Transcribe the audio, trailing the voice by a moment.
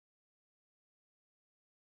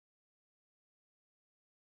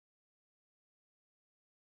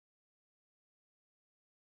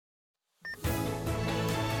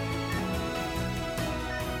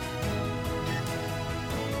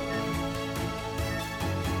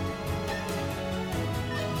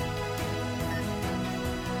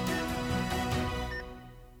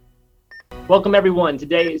Welcome, everyone.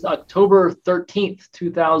 Today is October 13th,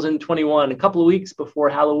 2021, a couple of weeks before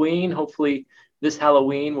Halloween. Hopefully, this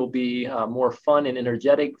Halloween will be more fun and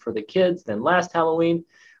energetic for the kids than last Halloween.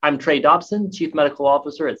 I'm Trey Dobson, Chief Medical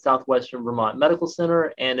Officer at Southwestern Vermont Medical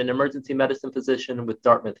Center and an emergency medicine physician with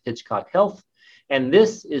Dartmouth-Hitchcock Health. And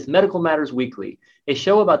this is Medical Matters Weekly, a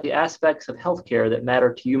show about the aspects of healthcare that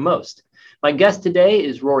matter to you most. My guest today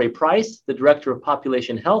is Rory Price, the Director of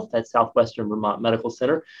Population Health at Southwestern Vermont Medical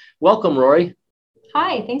Center. Welcome, Rory.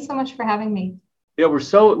 Hi, thanks so much for having me. Yeah, we're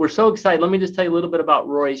so excited. Let me just tell you a little bit about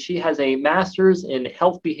Rory. She has a master's in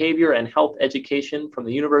health behavior and health education from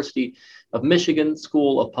the University of Michigan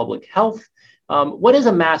School of Public Health. What is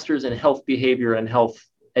a master's in health behavior and health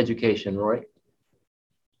education, Rory?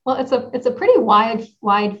 Well, it's a pretty wide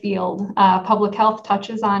field. Public health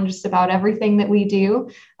touches on just about everything that we do,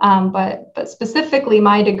 but specifically,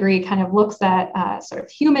 my degree kind of looks at sort of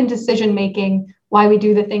human decision making, why we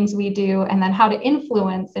do the things we do, and then how to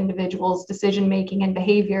influence individuals' decision making and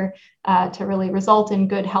behavior to really result in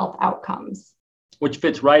good health outcomes. Which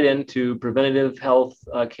fits right into preventative health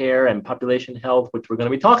care and population health, which we're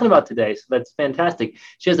going to be talking about today. So that's fantastic.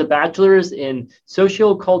 She has a bachelor's in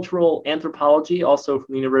sociocultural anthropology, also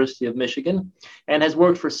from the University of Michigan, and has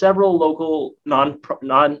worked for several local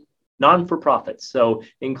non-for-profits, so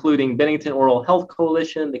including Bennington Oral Health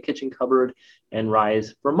Coalition, the Kitchen Cupboard, and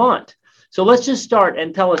Rise Vermont. So let's just start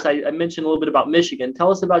and tell us, I mentioned a little bit about Michigan.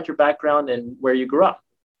 Tell us about your background and where you grew up.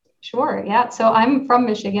 Sure. Yeah. So I'm from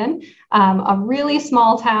Michigan, a really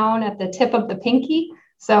small town at the tip of the pinky.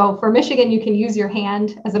 So for Michigan, you can use your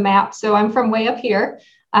hand as a map. So I'm from way up here.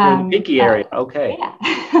 In the pinky area. Okay. Yeah.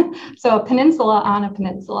 So a peninsula on a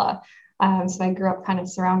peninsula. So I grew up kind of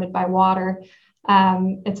surrounded by water.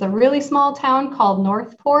 It's a really small town called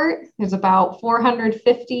Northport. There's about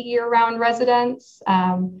 450 year-round residents.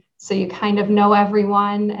 So you kind of know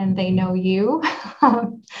everyone and they know you.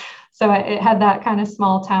 So it had that kind of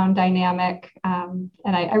small town dynamic. And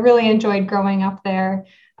I really enjoyed growing up there.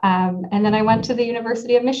 And then I went to the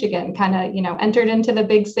University of Michigan, kind of, entered into the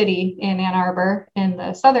big city in Ann Arbor in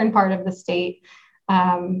the southern part of the state,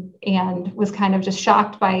 and was kind of just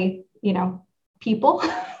shocked by, people.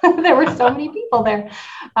 There were so many people there.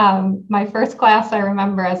 My first class, I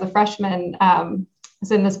remember as a freshman, was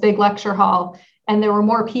in this big lecture hall, and there were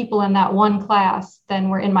more people in that one class than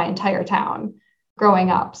were in my entire town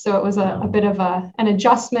growing up. So it was a bit of an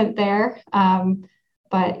adjustment there.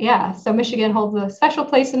 But yeah, so Michigan holds a special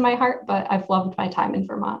place in my heart, but I've loved my time in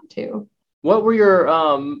Vermont too. What were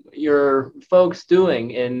your folks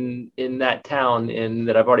doing in that town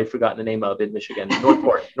that I've already forgotten the name of in Michigan?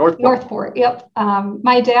 Northport. Yep.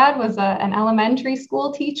 My dad was an elementary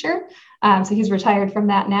school teacher. So he's retired from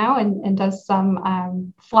that now and does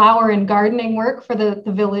some flower and gardening work for the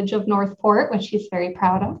village of Northport, which he's very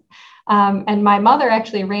proud of. And my mother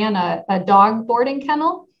actually ran a dog boarding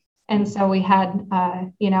kennel. And so we had,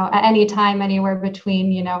 at any time, anywhere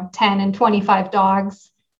between, 10 and 25 dogs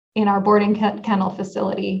in our boarding kennel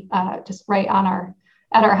facility, just right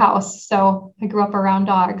at our house. So I grew up around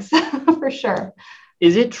dogs for sure.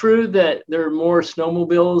 Is it true that there are more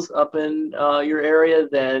snowmobiles up in your area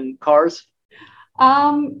than cars?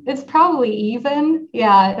 It's probably even.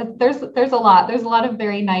 Yeah, there's a lot. There's a lot of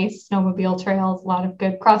very nice snowmobile trails, a lot of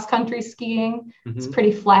good cross-country skiing. Mm-hmm. It's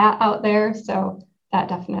pretty flat out there, so that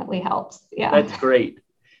definitely helps. Yeah. That's great.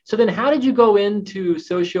 So then how did you go into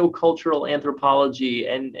sociocultural anthropology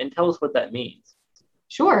and tell us what that means?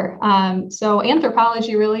 Sure. So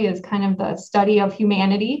anthropology really is kind of the study of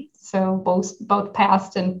humanity, so both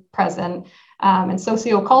past and present. And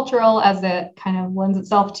sociocultural, as it kind of lends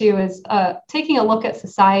itself to, is taking a look at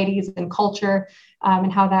societies and culture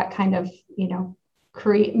and how that kind of,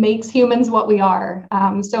 makes humans what we are.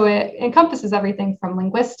 So it encompasses everything from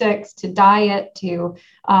linguistics to diet to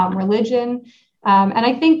religion. And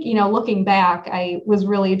I think, looking back, I was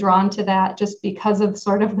really drawn to that just because of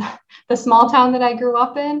sort of the small town that I grew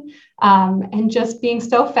up in, and just being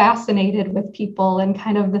so fascinated with people and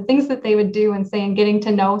kind of the things that they would do and say, and getting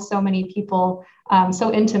to know so many people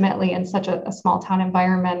so intimately in such a small town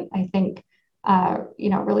environment, I think,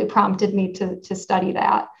 really prompted me to study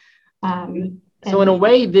that. So in a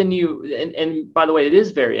way, then and by the way, it is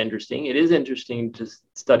very interesting. It is interesting to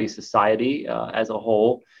study society as a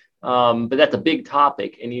whole. But that's a big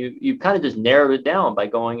topic, and you kind of just narrowed it down by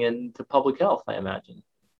going into public health, I imagine.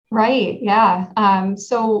 Right. Yeah.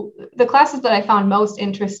 So the classes that I found most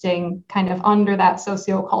interesting kind of under that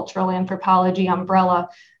sociocultural anthropology umbrella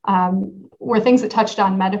were things that touched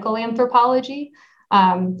on medical anthropology.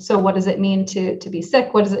 So what does it mean to be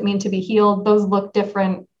sick? What does it mean to be healed? Those look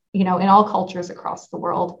different, in all cultures across the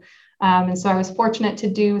world. And so I was fortunate to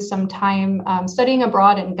do some time studying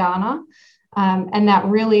abroad in Ghana. And that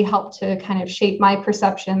really helped to kind of shape my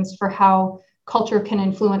perceptions for how culture can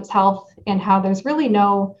influence health and how there's really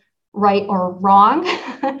no right or wrong.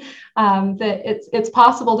 That it's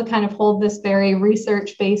possible to kind of hold this very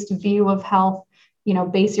research-based view of health,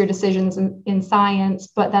 base your decisions in science,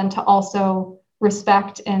 but then to also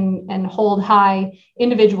respect and hold high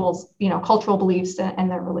individuals, cultural beliefs and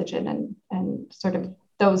their religion and sort of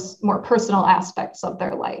those more personal aspects of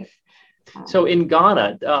their life. So in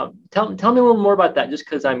Ghana, tell me a little more about that, just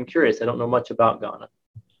because I'm curious. I don't know much about Ghana.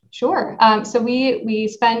 Sure. So we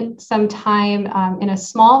spent some time in a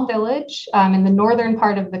small village in the northern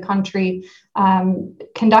part of the country,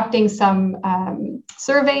 conducting some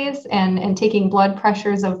surveys and taking blood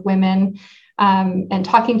pressures of women and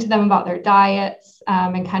talking to them about their diets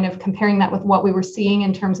and kind of comparing that with what we were seeing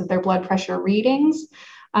in terms of their blood pressure readings.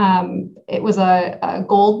 It was a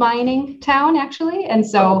gold mining town, actually. And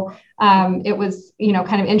so it was,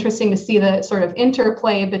 kind of interesting to see the sort of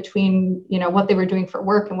interplay between, what they were doing for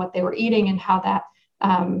work and what they were eating and how that,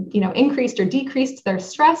 increased or decreased their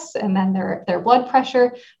stress and then their blood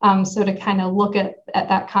pressure. So to kind of look at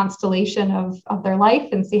that constellation of their life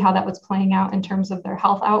and see how that was playing out in terms of their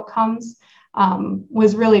health outcomes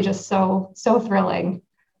was really just so thrilling.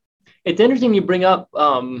 It's interesting you bring up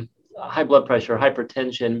high blood pressure,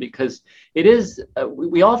 hypertension, because it is,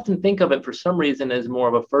 we often think of it for some reason as more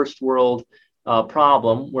of a first world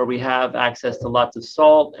problem where we have access to lots of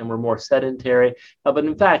salt and we're more sedentary. But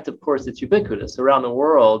in fact, of course, it's ubiquitous around the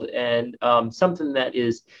world and something that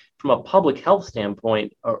is, from a public health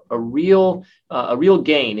standpoint, a real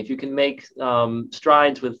gain. If you can make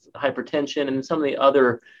strides with hypertension and some of the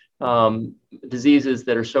other diseases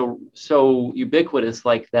that are so ubiquitous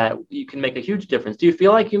like that, you can make a huge difference. Do you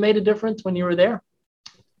feel like you made a difference when you were there?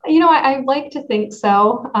 I like to think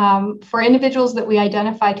so. For individuals that we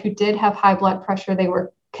identified who did have high blood pressure, they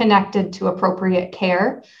were connected to appropriate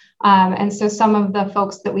care. And so some of the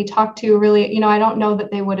folks that we talked to really, I don't know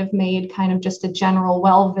that they would have made kind of just a general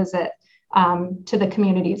well visit to the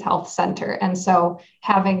community's health center. And so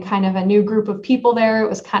having kind of a new group of people there, it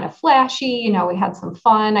was kind of flashy, we had some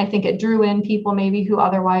fun. I think it drew in people maybe who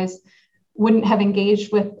otherwise wouldn't have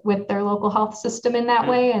engaged with their local health system in that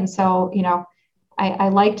way. And so, I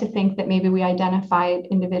like to think that maybe we identified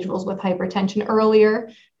individuals with hypertension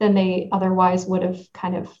earlier than they otherwise would have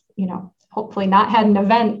kind of, hopefully not had an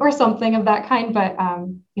event or something of that kind, but,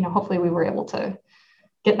 hopefully we were able to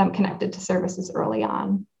get them connected to services early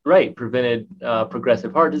on. Right. Prevented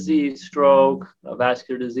progressive heart disease, stroke,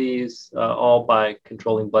 vascular disease, all by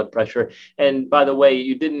controlling blood pressure. And by the way,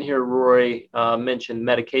 you didn't hear Roy mention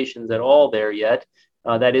medications at all there yet.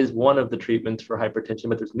 That is one of the treatments for hypertension,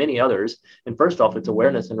 but there's many others. And first off, it's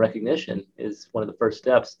awareness and recognition is one of the first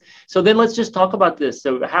steps. So then let's just talk about this.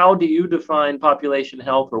 So how do you define population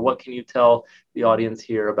health, or what can you tell the audience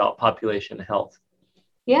here about population health?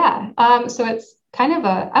 Yeah. So it's kind of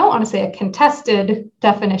I don't want to say a contested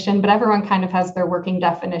definition, but everyone kind of has their working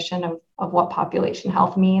definition of what population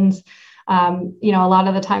health means. A lot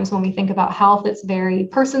of the times when we think about health, it's very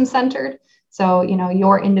person-centered. So,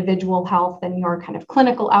 your individual health and your kind of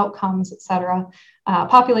clinical outcomes, et cetera.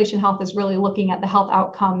 Population health is really looking at the health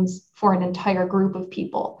outcomes for an entire group of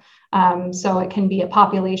people. So it can be a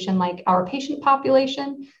population like our patient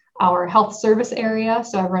population, our health service area,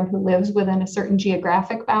 so everyone who lives within a certain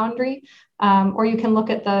geographic boundary, or you can look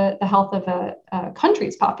at the health of a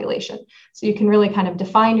country's population. So you can really kind of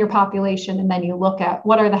define your population, and then you look at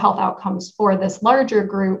what are the health outcomes for this larger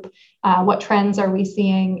group, what trends are we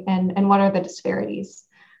seeing, and what are the disparities.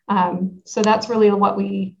 So that's really what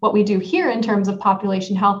we do here in terms of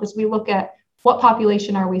population health is we look at what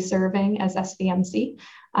population are we serving as SVMC,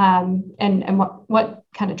 and what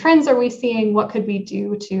kind of trends are we seeing? What could we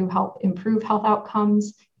do to help improve health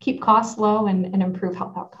outcomes, keep costs low, and improve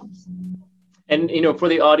health outcomes? And, for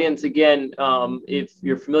the audience, again, if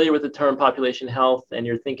you're familiar with the term population health and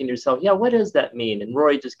you're thinking to yourself, yeah, what does that mean? And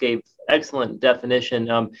Roy just gave excellent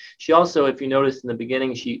definition. She also, if you noticed in the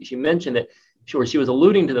beginning, she mentioned that she was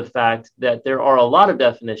alluding to the fact that there are a lot of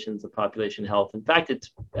definitions of population health. In fact,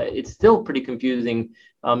 it's still pretty confusing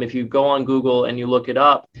if you go on Google and you look it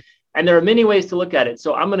up. And there are many ways to look at it.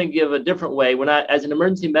 So I'm going to give a different way. As an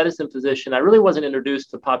emergency medicine physician, I really wasn't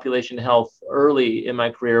introduced to population health early in my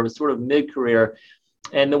career. It was sort of mid-career.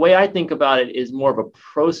 And the way I think about it is more of a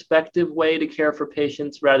prospective way to care for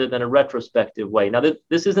patients rather than a retrospective way. Now,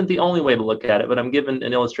 this isn't the only way to look at it, but I'm giving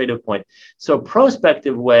an illustrative point. So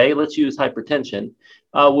prospective way, let's use hypertension,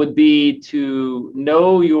 would be to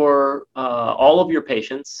know your all of your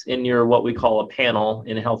patients in your what we call a panel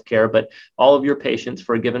in healthcare, but all of your patients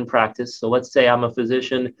for a given practice. So let's say I'm a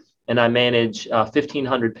physician and I manage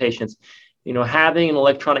 1,500 patients. Having an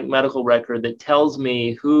electronic medical record that tells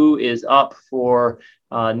me who is up for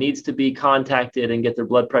needs to be contacted and get their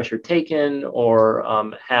blood pressure taken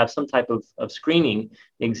or have some type of screening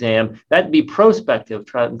exam, that'd be prospective,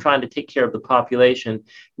 trying to take care of the population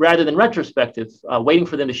rather than retrospective, waiting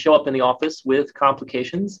for them to show up in the office with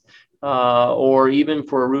complications or even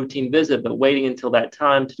for a routine visit, but waiting until that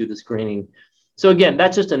time to do the screening. So again,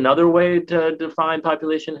 that's just another way to define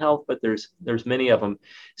population health, but there's many of them.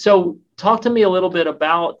 So talk to me a little bit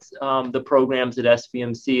about the programs at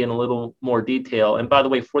SVMC in a little more detail. And by the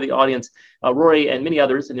way, for the audience, Rory and many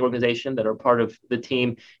others in the organization that are part of the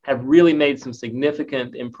team have really made some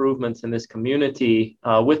significant improvements in this community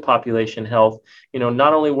with population health,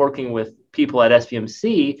 not only working with people at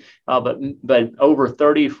SVMC, but over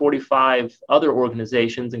 30, 45 other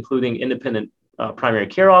organizations, including independent primary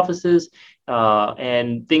care offices,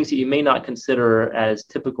 and things that you may not consider as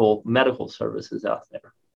typical medical services out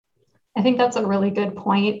there. I think that's a really good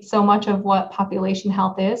point. So much of what population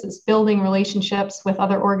health is building relationships with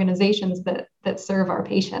other organizations that serve our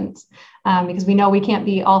patients, because we know we can't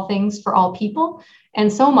be all things for all people.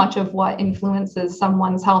 And so much of what influences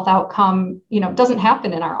someone's health outcome, doesn't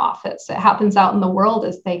happen in our office. It happens out in the world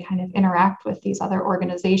as they kind of interact with these other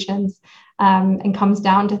organizations, and comes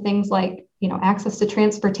down to things like access to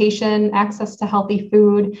transportation, access to healthy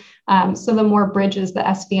food. So the more bridges the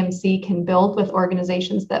SVMC can build with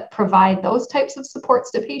organizations that provide those types of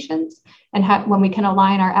supports to patients, and when we can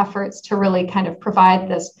align our efforts to really kind of provide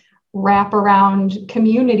this wraparound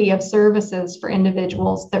community of services for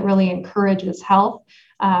individuals that really encourages health.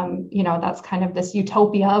 That's kind of this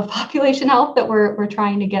utopia of population health that we're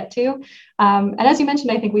trying to get to. And as you mentioned,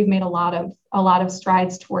 I think we've made a lot of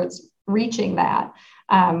strides towards reaching that.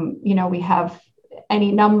 We have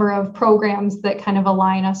any number of programs that kind of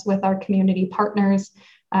align us with our community partners.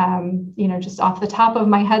 Just off the top of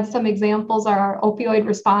my head, some examples are our opioid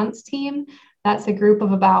response team. That's a group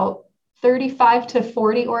of about 35 to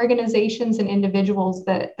 40 organizations and individuals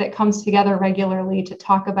that comes together regularly to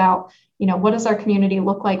talk about, what does our community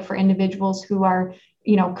look like for individuals who are,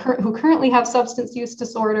 who currently have substance use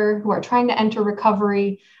disorder, who are trying to enter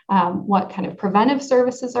recovery, what kind of preventive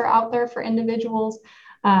services are out there for individuals.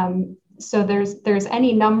 So there's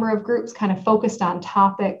any number of groups kind of focused on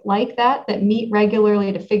topic like that meet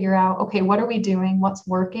regularly to figure out, okay, what are we doing? What's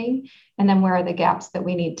working? And then where are the gaps that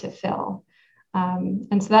we need to fill?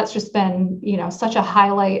 And so that's just been, such a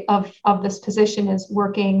highlight of this position is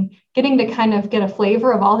getting to kind of get a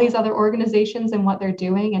flavor of all these other organizations and what they're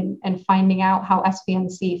doing and finding out how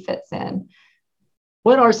SVMC fits in.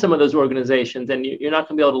 What are some of those organizations? And you're not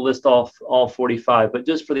going to be able to list off all 45, but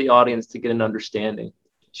just for the audience to get an understanding.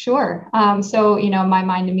 Sure. So, my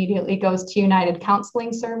mind immediately goes to United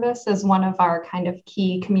Counseling Service as one of our kind of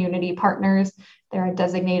key community partners. They're a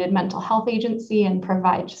designated mental health agency and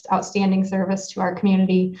provide just outstanding service to our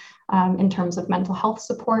community in terms of mental health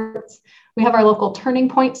supports. We have our local Turning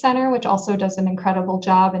Point Center, which also does an incredible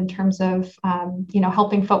job in terms of,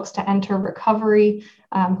 helping folks to enter recovery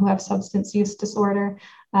who have substance use disorder.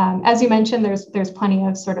 As you mentioned, there's plenty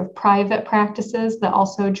of sort of private practices that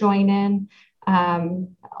also join in.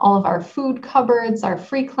 All of our food cupboards, our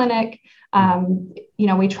free clinic,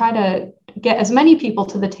 we try to get as many people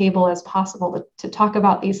to the table as possible to talk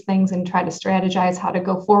about these things and try to strategize how to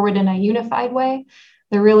go forward in a unified way.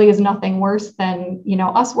 There really is nothing worse than,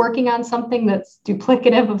 us working on something that's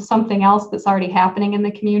duplicative of something else that's already happening in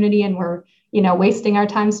the community, and we're, wasting our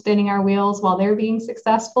time spinning our wheels while they're being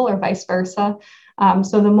successful, or vice versa.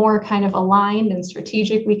 So the more kind of aligned and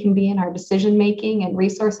strategic we can be in our decision making and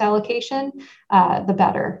resource allocation, the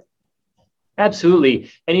better.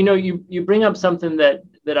 Absolutely. And you bring up something that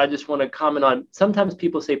I just want to comment on. Sometimes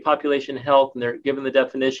people say population health and they're given the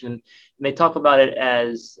definition and they talk about it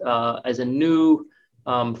as a new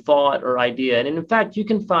thought or idea. And in fact, you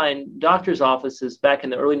can find doctors' offices back in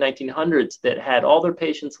the early 1900s that had all their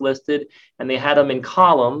patients listed, and they had them in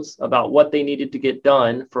columns about what they needed to get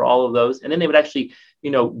done for all of those. And then they would actually,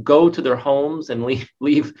 go to their homes and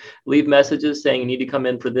leave messages saying, you need to come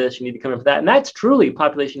in for this, you need to come in for that. And that's truly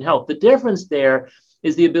population health. The difference there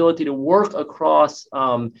is the ability to work across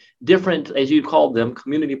different, as you called them,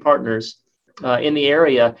 community partners in the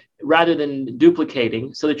area rather than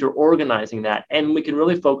duplicating, so that you're organizing that. And we can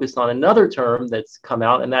really focus on another term that's come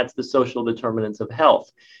out, and that's the social determinants of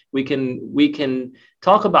health. We can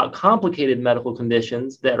talk about complicated medical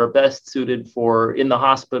conditions that are best suited for in the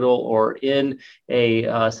hospital or in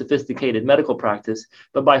a sophisticated medical practice.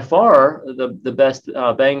 But by far, the best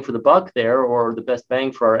bang for the buck there, or the best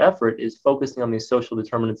bang for our effort, is focusing on these social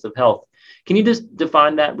determinants of health. Can you just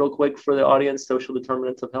define that real quick for the audience, social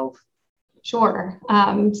determinants of health? Sure.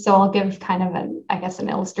 So I'll give kind of an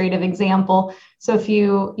illustrative example. So if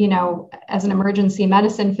you as an emergency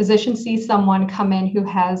medicine physician, see someone come in who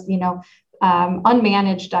has,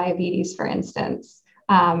 unmanaged diabetes, for instance,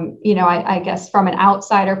 I guess from an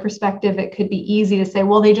outsider perspective, it could be easy to say,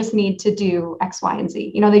 well, they just need to do X, Y, and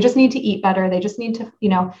Z. They just need to eat better. They just need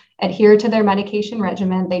to, adhere to their medication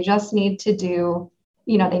regimen. They just need to do,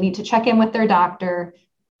 they need to check in with their doctor.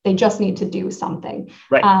 They just need to do something.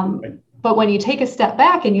 Right. Right. But when you take a step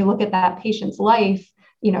back and you look at that patient's life,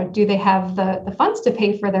 do they have the funds to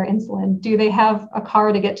pay for their insulin? Do they have a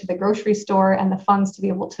car to get to the grocery store and the funds to be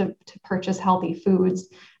able to purchase healthy foods?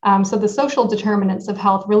 So the social determinants of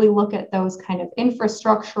health really look at those kind of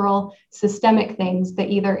infrastructural, systemic things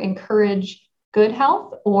that either encourage good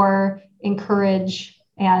health or encourage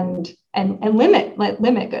and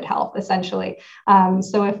limit good health, essentially.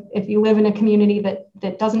 So if you live in a community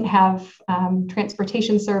that doesn't have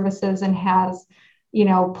transportation services and has,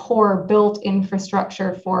 poor built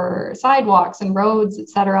infrastructure for sidewalks and roads, et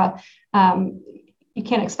cetera, you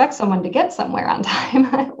can't expect someone to get somewhere on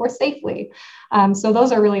time or safely. So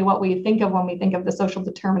those are really what we think of when we think of the social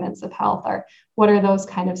determinants of health. Are what are those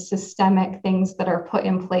kind of systemic things that are put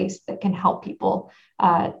in place that can help people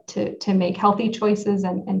to make healthy choices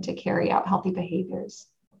and to carry out healthy behaviors.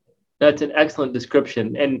 That's an excellent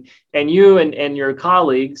description. And you and your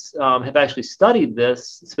colleagues have actually studied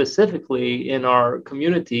this specifically in our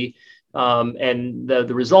community. And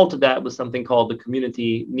the result of that was something called the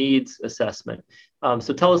Community Needs Assessment.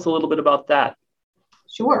 So tell us a little bit about that.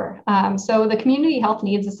 Sure. So the Community Health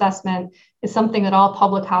Needs Assessment is something that all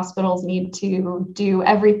public hospitals need to do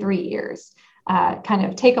every 3 years. Kind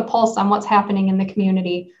of take a pulse on what's happening in the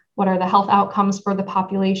community. What are the health outcomes for the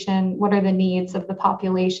population? What are the needs of the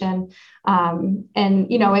population? And,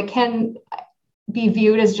 it can be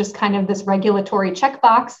viewed as just kind of this regulatory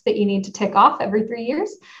checkbox that you need to tick off every 3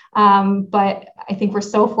 years. But I think we're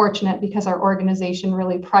so fortunate because our organization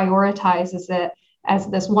really prioritizes it as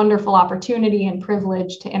this wonderful opportunity and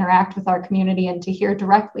privilege to interact with our community and to hear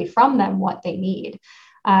directly from them what they need.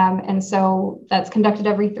 And so that's conducted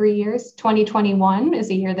every 3 years. 2021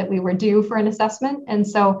 is a year that we were due for an assessment. And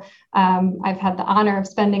so I've had the honor of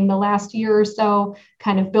spending the last year or so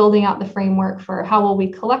kind of building out the framework for how will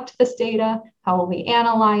we collect this data, how will we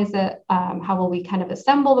analyze it, how will we kind of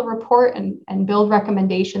assemble the report and build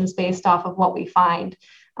recommendations based off of what we find.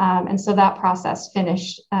 And so that process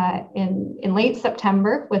finished in late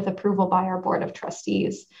September with approval by our Board of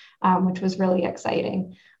Trustees, which was really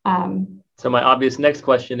exciting. So my obvious next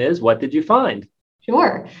question is, what did you find?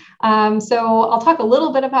 Sure. So I'll talk a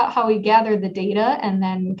little bit about how we gathered the data and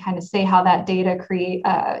then kind of say how that data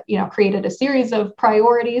created a series of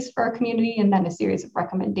priorities for our community and then a series of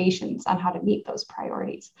recommendations on how to meet those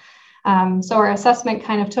priorities. So our assessment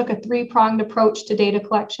kind of took a three-pronged approach to data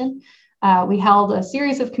collection. We held a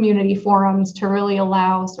series of community forums to really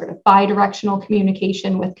allow sort of bi-directional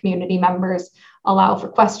communication with community members, allow for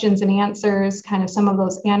questions and answers, kind of some of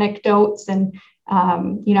those anecdotes and,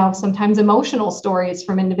 sometimes emotional stories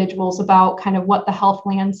from individuals about kind of what the health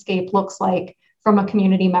landscape looks like from a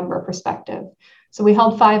community member perspective. So we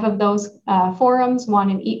held 5 of those forums, one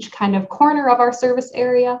in each kind of corner of our service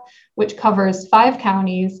area, which covers 5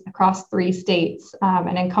 counties across 3 states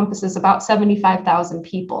and encompasses about 75,000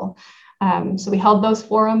 people. So we held those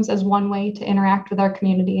forums as one way to interact with our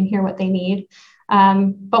community and hear what they need.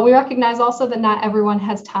 But we recognize also that not everyone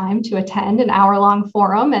has time to attend an hour-long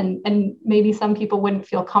forum, and maybe some people wouldn't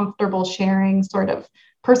feel comfortable sharing sort of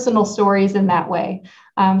personal stories in that way.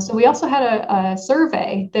 So we also had a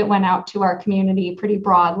survey that went out to our community pretty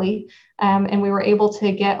broadly, and we were able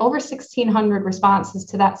to get over 1,600 responses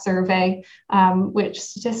to that survey, which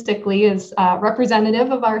statistically is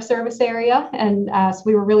representative of our service area. And so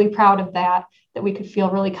we were really proud of that we could feel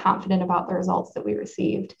really confident about the results that we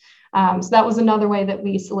received. So that was another way that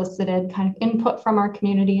we solicited kind of input from our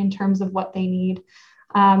community in terms of what they need.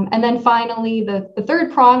 And then finally, the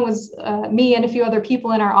third prong was me and a few other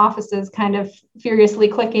people in our offices kind of furiously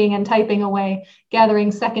clicking and typing away,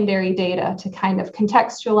 gathering secondary data to kind of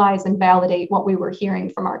contextualize and validate what we were hearing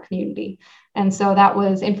from our community. And so that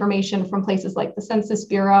was information from places like the Census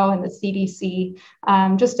Bureau and the CDC,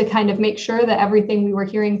 just to kind of make sure that everything we were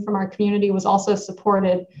hearing from our community was also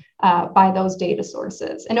supported by those data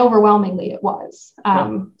sources. And overwhelmingly it was.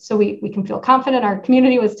 So we can feel confident our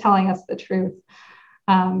community was telling us the truth.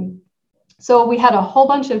 So we had a whole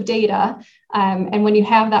bunch of data, and when you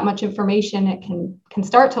have that much information, it can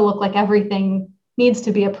start to look like everything needs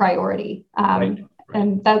to be a priority. Right.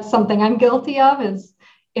 And that's something I'm guilty of, is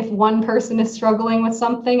if one person is struggling with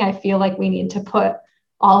something, I feel like we need to put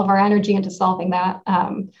all of our energy into solving that.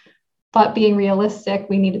 But being realistic,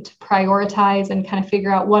 we needed to prioritize and kind of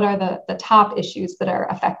figure out what are the top issues that are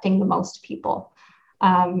affecting the most people.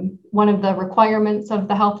 One of the requirements of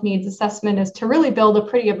the health needs assessment is to really build a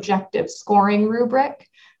pretty objective scoring rubric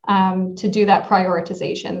to do that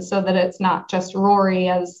prioritization, so that it's not just Rory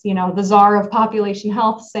as, the czar of population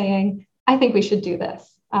health saying, I think we should do this.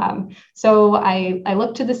 So I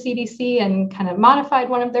looked to the CDC and kind of modified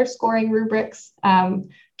one of their scoring rubrics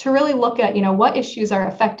to really look at, what issues are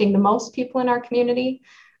affecting the most people in our community,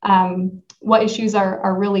 what issues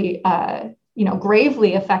are really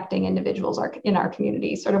gravely affecting individuals in our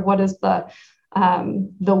community. Sort of what is the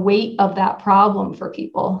weight of that problem for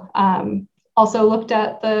people. Also looked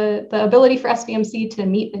at the ability for SBMC to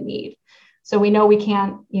meet the need. So we know we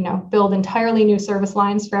can't, build entirely new service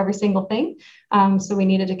lines for every single thing. So we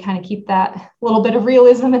needed to kind of keep that little bit of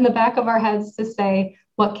realism in the back of our heads to say,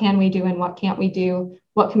 what can we do and what can't we do?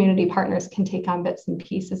 What community partners can take on bits and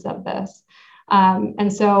pieces of this?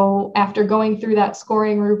 And so after going through that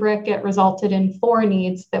scoring rubric, it resulted in 4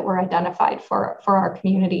 needs that were identified for our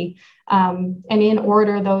community. And in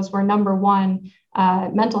order, those were: number 1,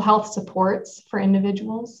 mental health supports for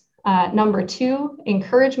individuals. Number 2,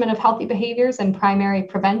 encouragement of healthy behaviors and primary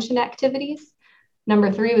prevention activities.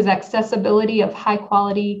 Number 3 was accessibility of high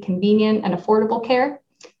quality, convenient, and affordable care.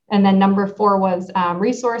 And then number 4 was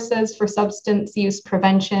resources for substance use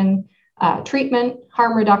prevention, treatment,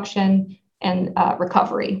 harm reduction, and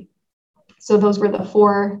recovery. So those were the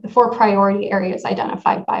four priority areas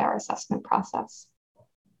identified by our assessment process.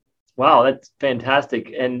 Wow, that's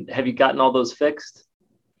fantastic. And have you gotten all those fixed?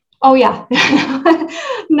 Oh yeah.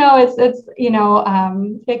 No, it's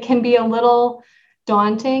it can be a little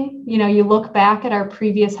daunting. You look back at our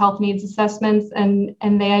previous health needs assessments and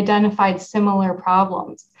they identified similar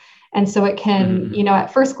problems. And so it can,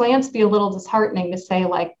 at first glance be a little disheartening to say,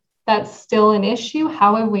 like, that's still an issue.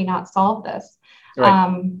 How have we not solved this?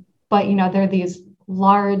 Right. But, there are these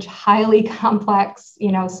large, highly complex,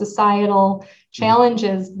 societal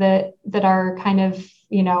challenges that are kind of,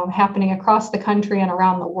 happening across the country and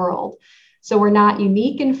around the world. So we're not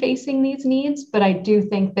unique in facing these needs, but I do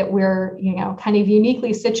think that we're, kind of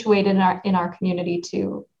uniquely situated in our community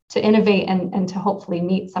to innovate and to hopefully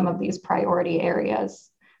meet some of these priority areas.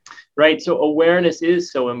 Right. So awareness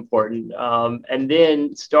is so important. And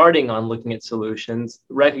then starting on looking at solutions,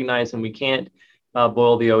 recognizing we can't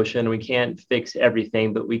boil the ocean, we can't fix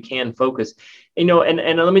everything, but we can focus. And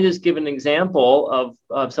let me just give an example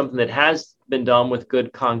of something that has been done with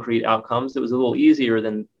good concrete outcomes. It was a little easier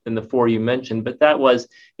than the 4 you mentioned, but that was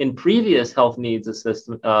in previous health needs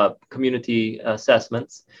community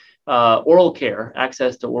assessments. Oral care,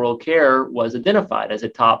 access to oral care was identified as a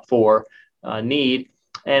top 4 need.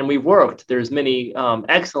 And we've worked. There's many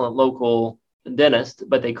excellent local dentists,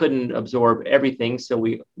 but they couldn't absorb everything. So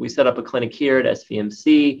we set up a clinic here at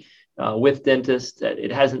SVMC with dentists.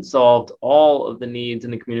 It hasn't solved all of the needs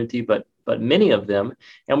in the community, but many of them.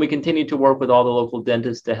 And we continue to work with all the local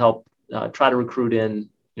dentists to help try to recruit in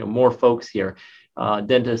more folks here,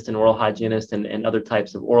 dentists and oral hygienists and other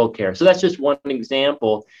types of oral care. So that's just one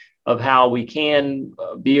example of how we can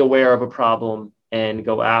be aware of a problem and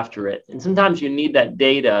go after it. And sometimes you need that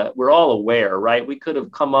data. We're all aware, right? We could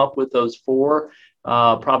have come up with those 4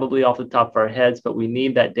 probably off the top of our heads, but we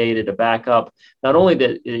need that data to back up not only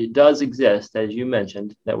that it does exist, as you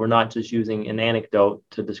mentioned, that we're not just using an anecdote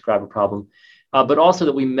to describe a problem, but also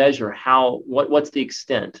that we measure what's the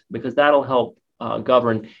extent, because that'll help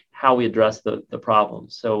govern how we address the problem.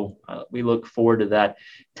 So we look forward to that.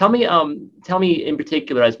 Tell me in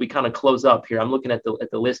particular, as we kind of close up here, I'm looking at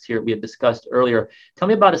the list here we had discussed earlier. Tell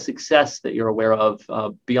me about a success that you're aware of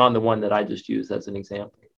beyond the one that I just used as an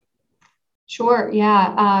example. Sure.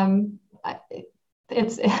 Yeah.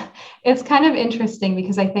 It's kind of interesting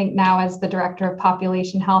because I think now as the director of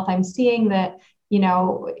population health, I'm seeing that,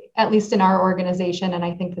 at least in our organization, and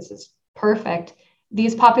I think this is perfect,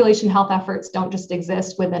 these population health efforts don't just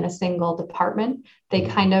exist within a single department. They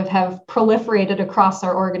kind of have proliferated across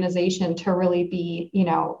our organization to really be,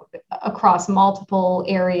 across multiple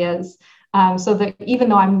areas. So that even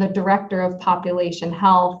though I'm the director of population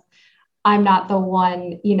health, I'm not the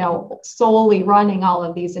one, solely running all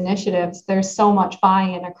of these initiatives. There's so much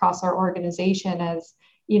buy-in across our organization as,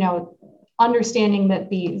 understanding that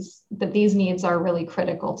these needs are really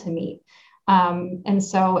critical to meet. And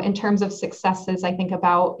so in terms of successes, I think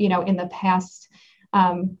about, in the past,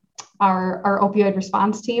 our opioid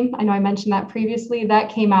response team, I know I mentioned that previously, that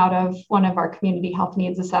came out of one of our community health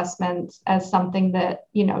needs assessments as something that,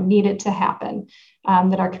 needed to happen,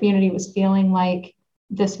 that our community was feeling like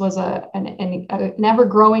this was an ever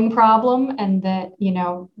growing problem, and that,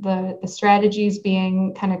 the strategies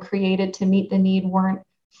being kind of created to meet the need weren't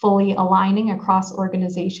fully aligning across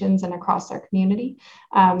organizations and across our community.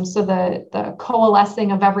 So the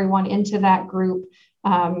coalescing of everyone into that group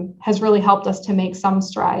has really helped us to make some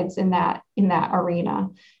strides in that arena.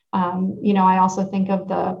 I also think of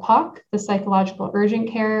the PUC, the psychological urgent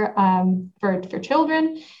care for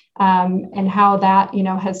children, and how that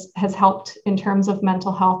has helped in terms of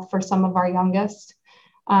mental health for some of our youngest.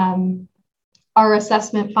 Our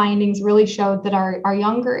assessment findings really showed that our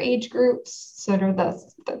younger age groups, sort of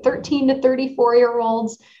the 13 to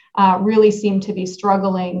 34-year-olds, really seem to be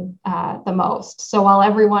struggling the most. So while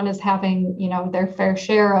everyone is having, their fair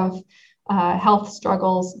share of health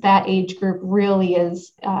struggles, that age group really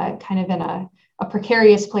is kind of in a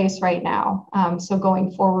precarious place right now. So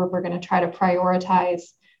going forward, we're going to try to prioritize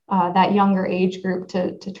that younger age group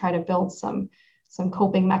to try to build some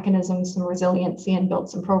coping mechanisms, some resiliency, and build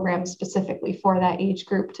some programs specifically for that age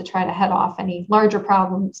group to try to head off any larger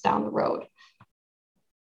problems down the road.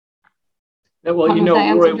 Yeah, well, that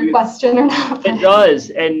answered your question or not. It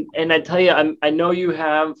does, and I tell you, I know you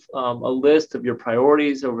have a list of your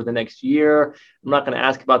priorities over the next year. I'm not going to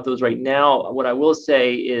ask about those right now. What I will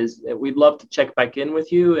say is that we'd love to check back in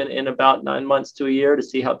with you in about 9 months to a year to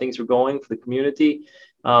see how things are going for the community.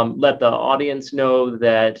 Let the audience know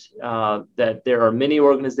that there are many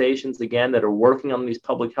organizations, again, that are working on these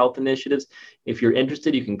public health initiatives. If you're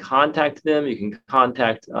interested, you can contact them. You can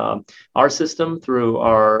contact our system through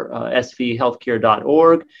our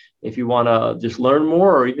svhealthcare.org. If you want to just learn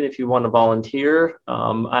more, or even if you want to volunteer.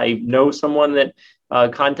 I know someone that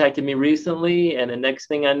contacted me recently, and the next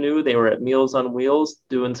thing I knew, they were at Meals on Wheels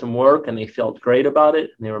doing some work, and they felt great about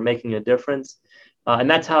it, and they were making a difference. And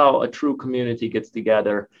that's how a true community gets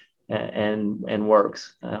together and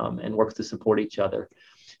works to support each other.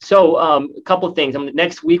 So a couple of things.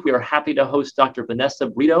 Next week, we are happy to host Dr. Vanessa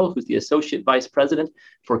Brito, who's the Associate Vice President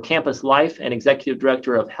for Campus Life and Executive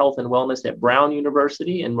Director of Health and Wellness at Brown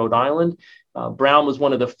University in Rhode Island. Brown was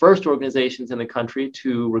one of the first organizations in the country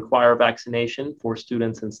to require vaccination for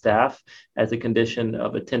students and staff as a condition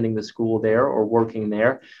of attending the school there or working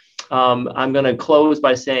there. I'm going to close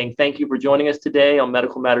by saying thank you for joining us today on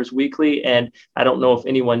Medical Matters Weekly. And I don't know if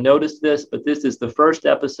anyone noticed this, but this is the first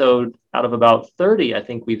episode out of about 30 I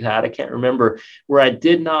think we've had, I can't remember, where I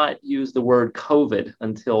did not use the word COVID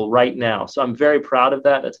until right now. So I'm very proud of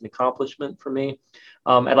that. That's an accomplishment for me.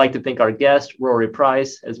 I'd like to thank our guest, Rory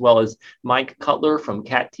Price, as well as Mike Cutler from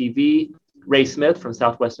CAT TV, Ray Smith from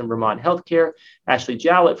Southwestern Vermont Healthcare, Ashley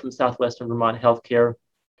Jowett from Southwestern Vermont Healthcare.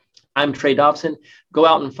 I'm Trey Dobson. Go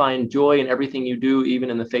out and find joy in everything you do, even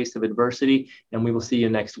in the face of adversity, and we will see you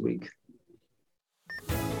next week.